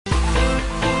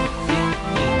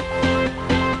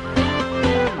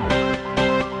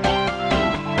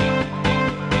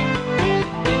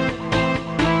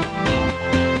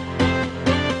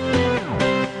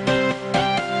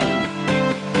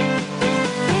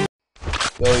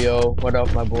Yo, yo, what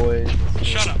up, my boys?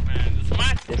 Shut up, man. This is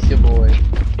my... It's your boy.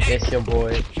 Hey, It's your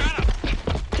boy. shut up.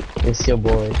 It's your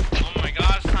boy. Oh my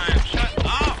gosh, time. Shut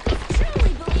up.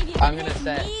 Truly believe you I'm can gonna hit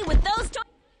say. me with those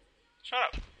Shut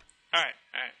up. Alright,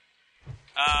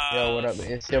 alright. Yo, what up?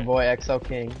 It's your boy XL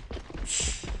King.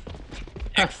 XL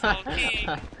King.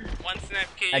 One snap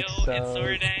KO. XL. It's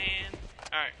Sordan.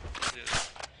 Alright, let's do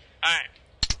this. Alright.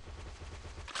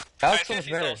 That was Alright, so much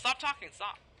seriously, better. so stop talking,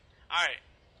 stop. Alright,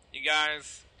 you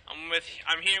guys, I'm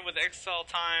here with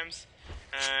xlTimez,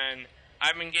 and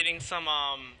I've been getting some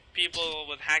people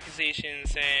with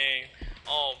accusations saying,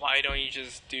 oh, why don't you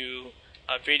just do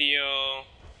a video,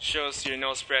 shows your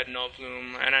no spread, no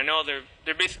bloom, and I know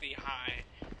they're basically high,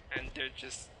 and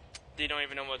they don't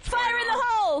even know what's going on. fire in the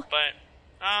hole! But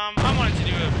I wanted to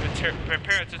do a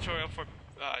prepare a tutorial for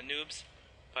noobs,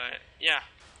 but yeah,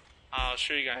 I'll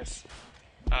show you guys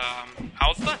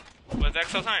how it's done with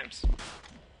xlTimez.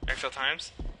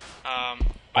 xlTimez,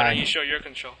 why don't you show your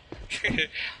control?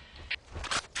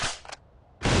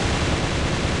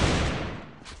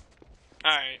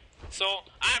 Alright, so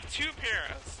I have two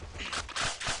pairs.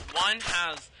 One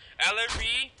has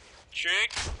LRB,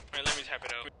 trick. Alright, let me type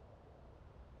it out.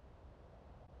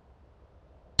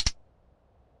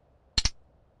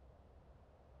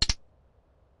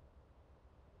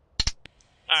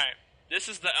 Alright, this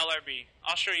is the LRB.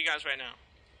 I'll show you guys right now.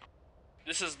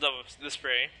 This is the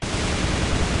spray.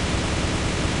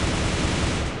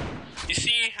 You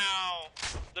see how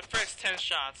the first 10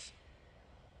 shots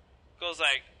goes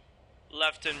like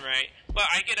left and right, but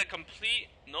I get a complete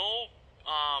no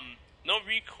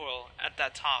recoil at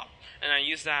that top, and I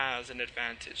use that as an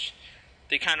advantage.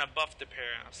 They kind of buffed the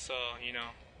para, so you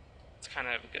know it's kind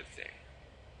of a good thing.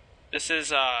 This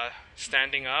is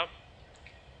standing up.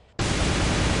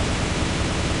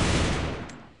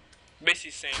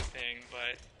 Basically same thing,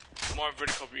 but more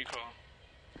vertical recoil.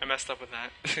 I messed up with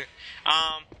that.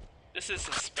 This is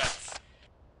some specs.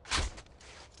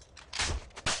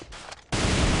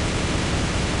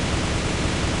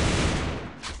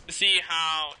 You see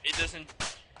how it doesn't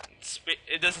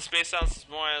space out as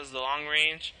more as the long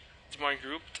range. It's more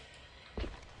grouped.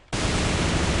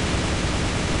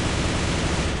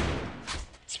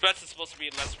 Specs is supposed to be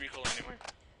less recoil anyway,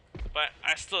 but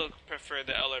I still prefer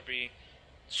the LRB,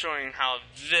 showing how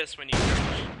this when you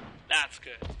crouch. That's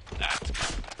good. That's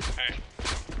good. Alright.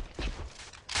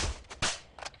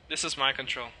 This is my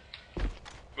control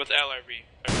with LRB.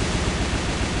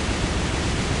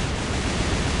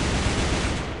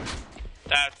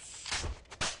 That's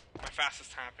my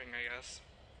fastest tapping, I guess.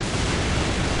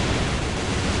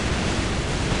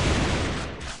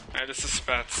 Alright, this is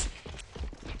Spets.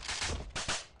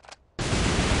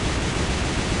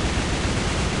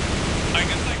 I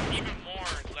guess like even more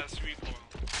less recoil,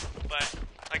 but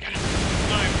like I don't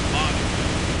even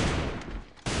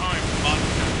bother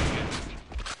tapping it.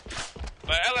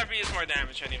 But LRB is more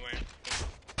damage anyway.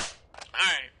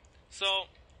 Alright, so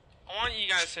I want you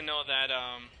guys to know that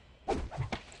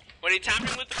when you're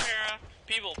tapping with the para,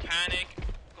 people panic.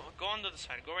 Go on the other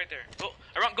side. Go right there. Go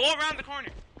around the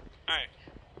corner. Alright.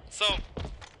 So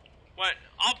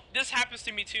this happens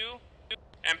to me too,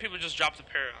 and people just drop the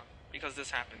para because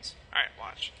this happens. Alright,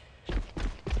 watch.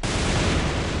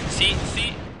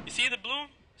 You see the bloom?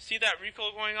 See that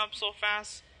recoil going up so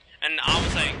fast? And I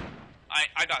was like,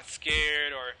 I got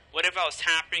scared, or what if I was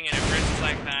tapping and it bursts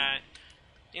like that?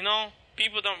 You know,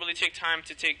 people don't really take time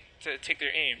to take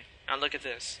their aim. Now look at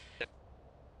this.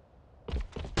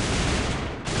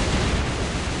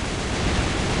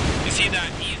 You see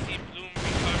that easy bloom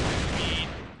recovery speed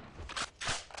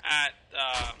at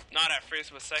not at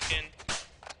first but second.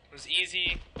 It was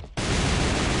easy.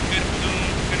 Good bloom,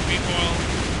 good recoil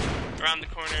around the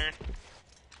corner.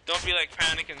 Don't be like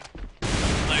panicking.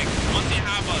 Like once you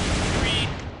have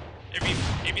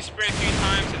if you spray 3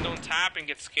 times and don't tap and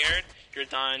get scared, you're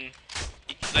done.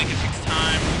 Like it takes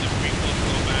time for the recoil to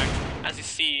go back. As you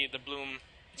see, the bloom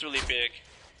is really big.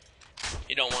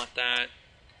 You don't want that.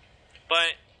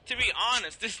 But to be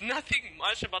honest, there's nothing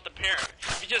much about the para.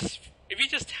 If you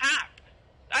just tap,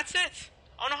 that's it.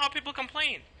 I don't know how people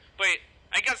complain, but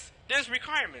I guess there's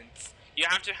requirements. You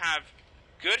have to have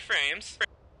good frames.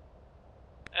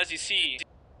 As you see,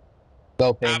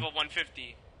 AVA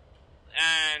 150,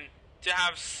 and to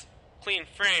have clean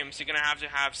frames, you're gonna have to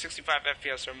have 65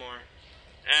 FPS or more.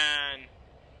 And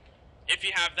if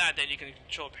you have that, then you can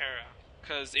control para.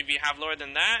 Because if you have lower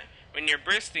than that, when you're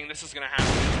bursting, this is gonna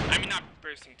happen. I mean, not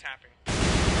bursting, tapping.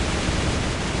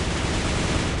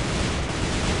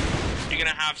 You're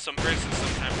gonna have some bursts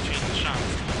sometimes between the shots.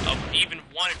 Even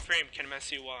one frame can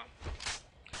mess you up.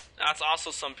 That's also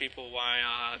some people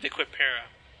why they quit para.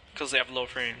 because they have low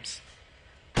frames.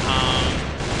 But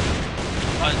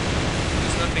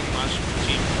there's nothing much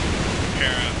between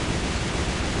Para.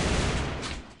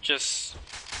 Just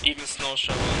even snow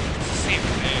shovel, it's the same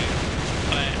thing.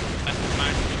 But at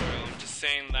my tutorial, I'm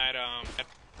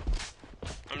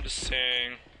just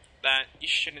saying that you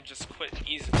shouldn't just quit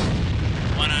easily.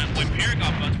 When Para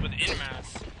got bugged with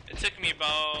Inmass, it took me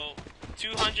about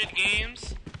 200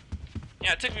 games.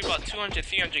 Yeah, it took me about 200,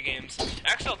 300 games.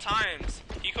 xlTimez,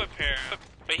 he quit Para,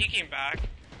 but he came back.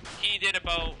 He did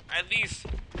about at least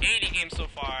 80 games so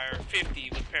far,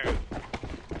 50 with Para.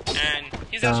 And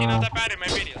he's actually not that bad in my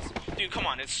videos. Dude, come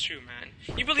on, it's true, man.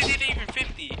 You really did even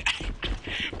 50.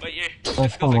 But yeah, just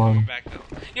because I'm coming back though.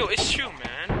 Yo, it's true,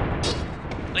 man.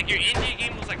 Like your indie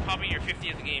game was like probably your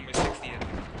 50th game or 60th.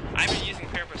 I've been using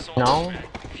Para for so long, man.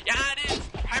 Yeah, it is.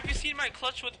 Have you seen my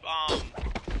clutch with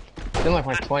It's been like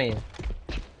 20.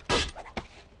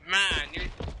 Man, you're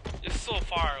so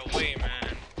far away,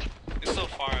 man. You're so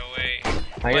far away.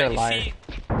 You're a liar. See,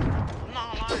 I'm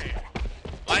not lying.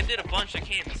 Well, I did a bunch of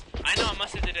games. I know I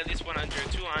must have did at least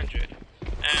 100, 200.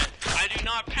 And I do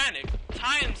not panic.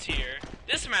 Times here.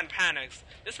 This man panics.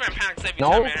 This man panics every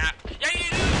time it happens. Yeah, you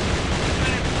do! This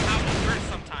man have a burst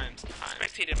sometimes.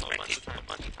 Spectated him a bunch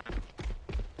of times.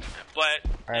 But,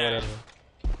 Alright, whatever.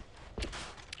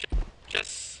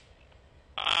 Just,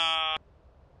 oh,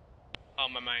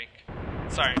 my mic.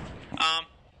 Sorry.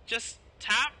 Just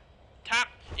tap.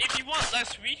 If you want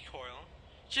less recoil,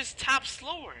 just tap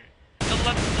slower. It'll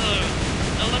let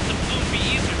the bloom be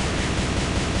easier for you.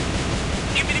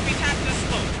 Even if you tap this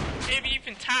slow, if you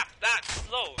even tap that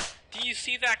slow, do you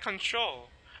see that control?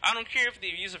 I don't care if they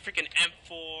use a freaking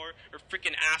M4 or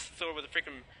freaking acid thrower with a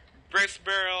freaking brisk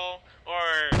barrel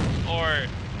or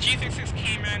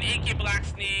G36K man, AK Black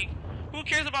Snake. Who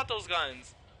cares about those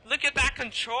guns? Look at that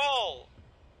control.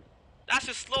 That's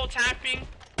just slow tapping,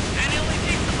 and it only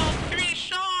takes about 3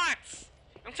 shots.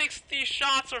 It takes 3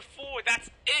 shots or 4. That's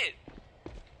it.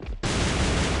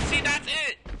 See, that's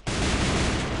it.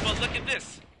 But look at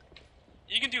this.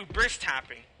 You can do brisk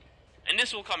tapping, and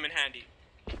this will come in handy.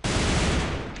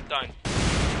 Done.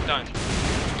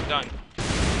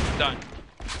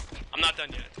 I'm not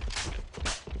done yet.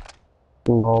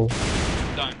 No.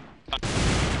 Done.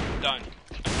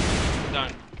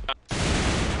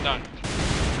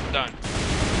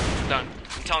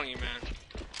 I'm telling you, man.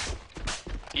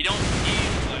 You don't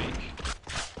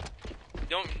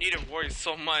need to worry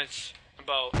so much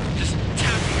about just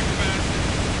tapping your fast.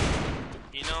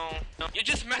 You know, you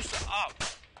just mess it up.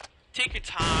 Take your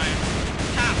time,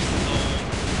 tap slow.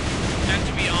 And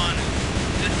to be honest,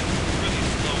 this is really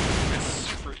slow. It's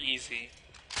super easy.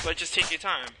 But just take your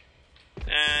time.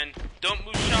 And don't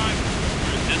move shot,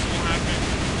 or this will happen.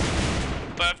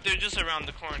 But if they're just around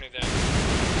the corner, then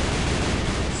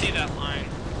see that line,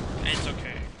 and it's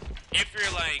okay. If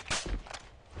you're like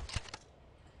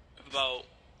about,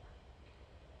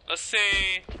 let's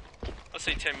say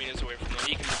 10 meters away from them,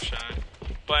 you can move shot.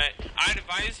 But I'd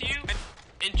advise you,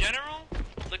 in general,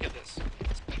 look at this.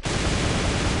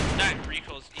 That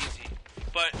recoil's easy.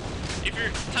 But if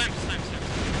you're time.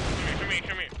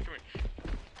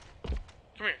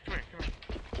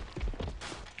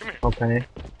 Come here. Okay.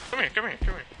 Come here.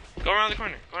 Go around the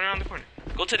corner.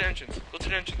 Go to the entrance.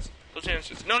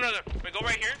 No. Wait, go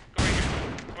right here. Go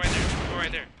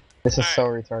right there. This is so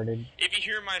retarded. If you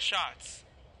hear my shots,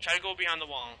 try to go behind the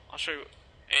wall. I'll show you.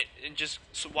 And just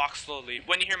walk slowly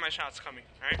when you hear my shots coming,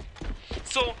 alright?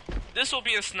 So, this will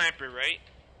be a sniper, right?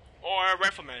 Or a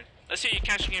rifleman. Let's say you're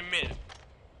catching him mid.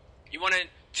 You want to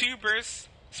 2 bursts,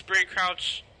 spray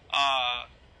crouch,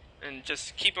 and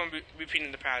just keep on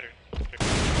repeating the pattern.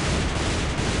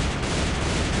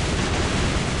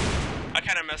 I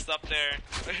kind of messed up there.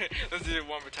 Let's do it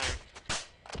one more time.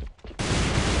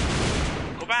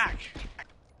 Go back.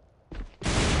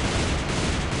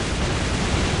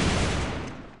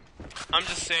 I'm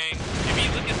just saying, if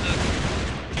you look at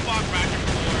you walk back and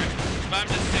forth, but I'm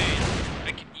just saying,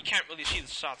 you can't really see the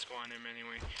shots go on him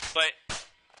anyway. But,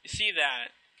 you see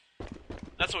that,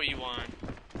 that's what you want.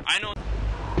 I know.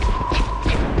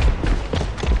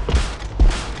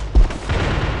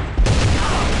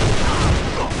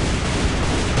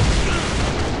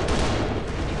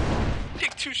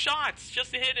 Take 2 shots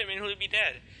just to hit him and he'll be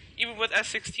dead. Even with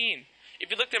S16. If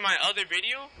you looked at my other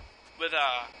video with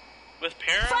Para,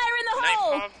 Fire in the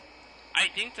hole! Pub, I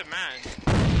dinked a man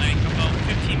like about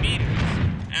 15 meters,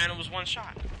 and it was 1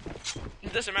 shot.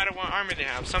 It doesn't matter what armor they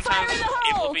have. Sometimes it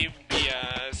will be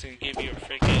BS and give you a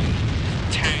freaking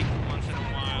tank once in a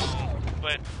while.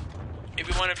 But if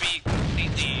you want to be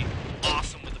completely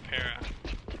awesome with the Para,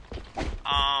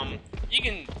 you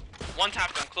can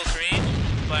 1-tap them close range,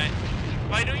 But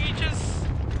why don't you just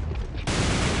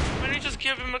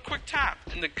give him a quick tap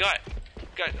in the gut?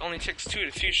 Gut only takes 2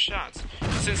 to 3 shots.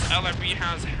 Since LRB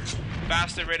has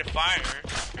faster rate of fire,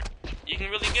 you can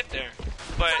really get there.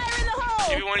 But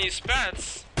if you want to use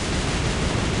spets,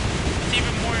 it's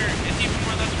even more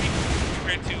less recoil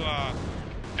compared to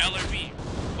LRB.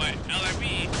 But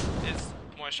LRB is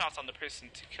more shots on the person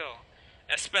to kill.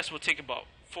 And spets will take about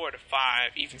 4 to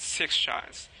 5, even 6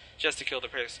 shots just to kill the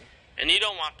person. And you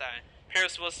don't want that.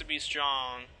 Para's supposed to be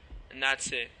strong, and that's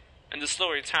it. And the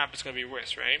slower you tap is going to be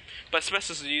worse, right? But spets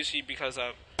is usually because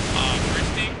of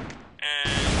bursting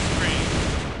and spraying.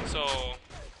 So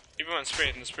if you want to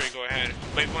spray, then spray, go ahead.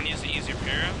 But if you want to use the easier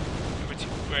para,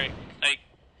 right, like,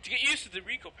 to get used to the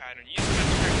recoil pattern, use it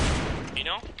as a, you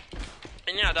know?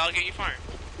 And yeah, that'll get you far.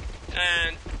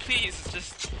 And please,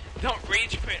 just don't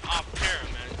rage quit off para,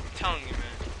 man. I'm telling you,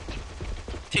 man.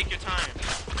 Take your time.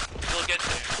 You'll get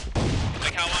there.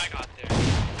 Like how I got there.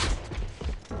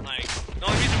 Like, the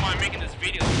only reason why I'm making this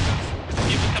video is because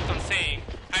people kept on saying,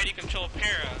 how do you control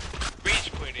para,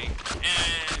 rage quitting,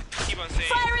 and keep on saying,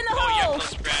 oh, you have no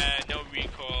spread, no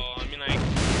recoil. I mean, like,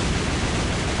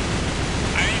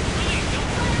 I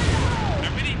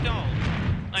really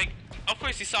don't. Like, of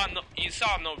course you saw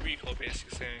no recoil,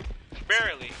 basically saying.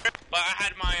 Barely. But I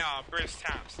had my burst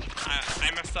taps.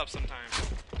 I messed up sometimes.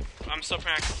 I'm still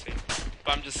practicing.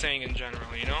 But I'm just saying in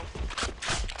general, you know?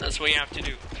 That's what you have to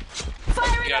do. You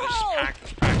gotta just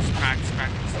practice.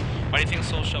 Why do you think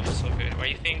Soul Shovel is so good? Why do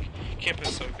you think Kimp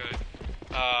is so good?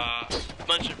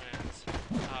 Bunch of Mans.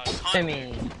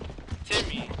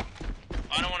 Timmy.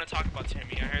 I don't want to talk about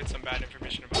Timmy. I heard some bad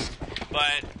information about him.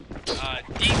 But,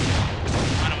 Detail.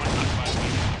 I don't want to talk about him.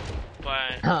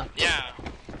 But, yeah.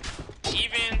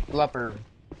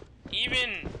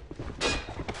 Even,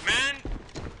 man,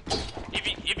 if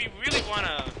you really want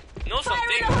to know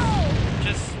something,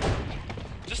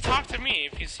 just talk to me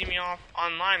if you see me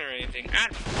online or anything.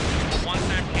 At One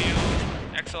Snipe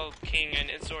KO, XL King, and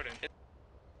It's Jordan.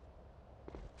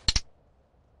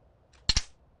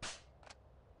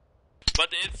 But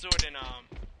the It's Jordan,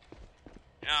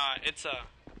 it's a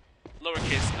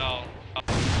lowercase l.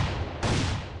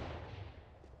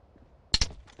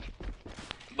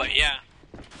 But yeah,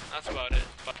 that's about it.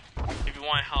 But if you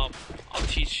want help, I'll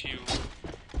teach you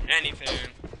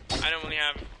anything.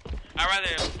 I'd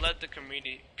rather let the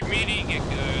community get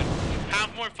good,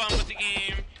 have more fun with the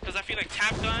game, because I feel like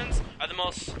tap guns are the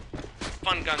most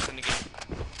fun guns in the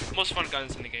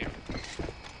game.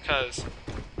 Because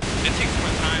it takes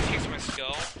my time, takes my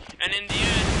skill, and in the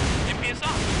end, it pays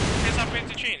off. It pays off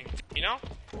into training, you know?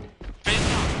 Pays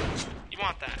off. You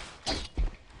want that.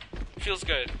 It feels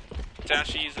good to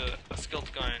actually use a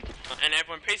skilled gun, and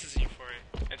everyone praises you for it,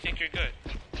 and think you're good.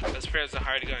 Because prayer is a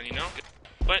hard gun, you know?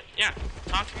 But yeah,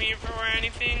 talk to me for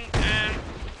anything, and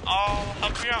I'll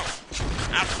help you out.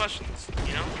 Ask questions,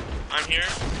 you know? I'm here.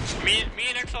 Me and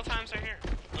xlTimez are here.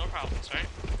 No problems, right?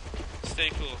 Stay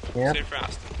cool. Yep. Stay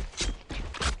fast.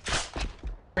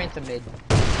 Ransom mid.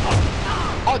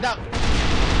 Oh, that.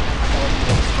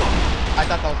 I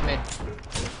thought that was mid.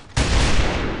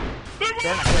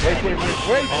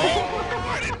 Wait.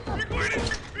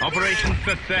 Operation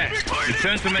success.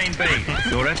 Return to main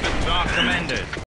base. Your efforts are commended.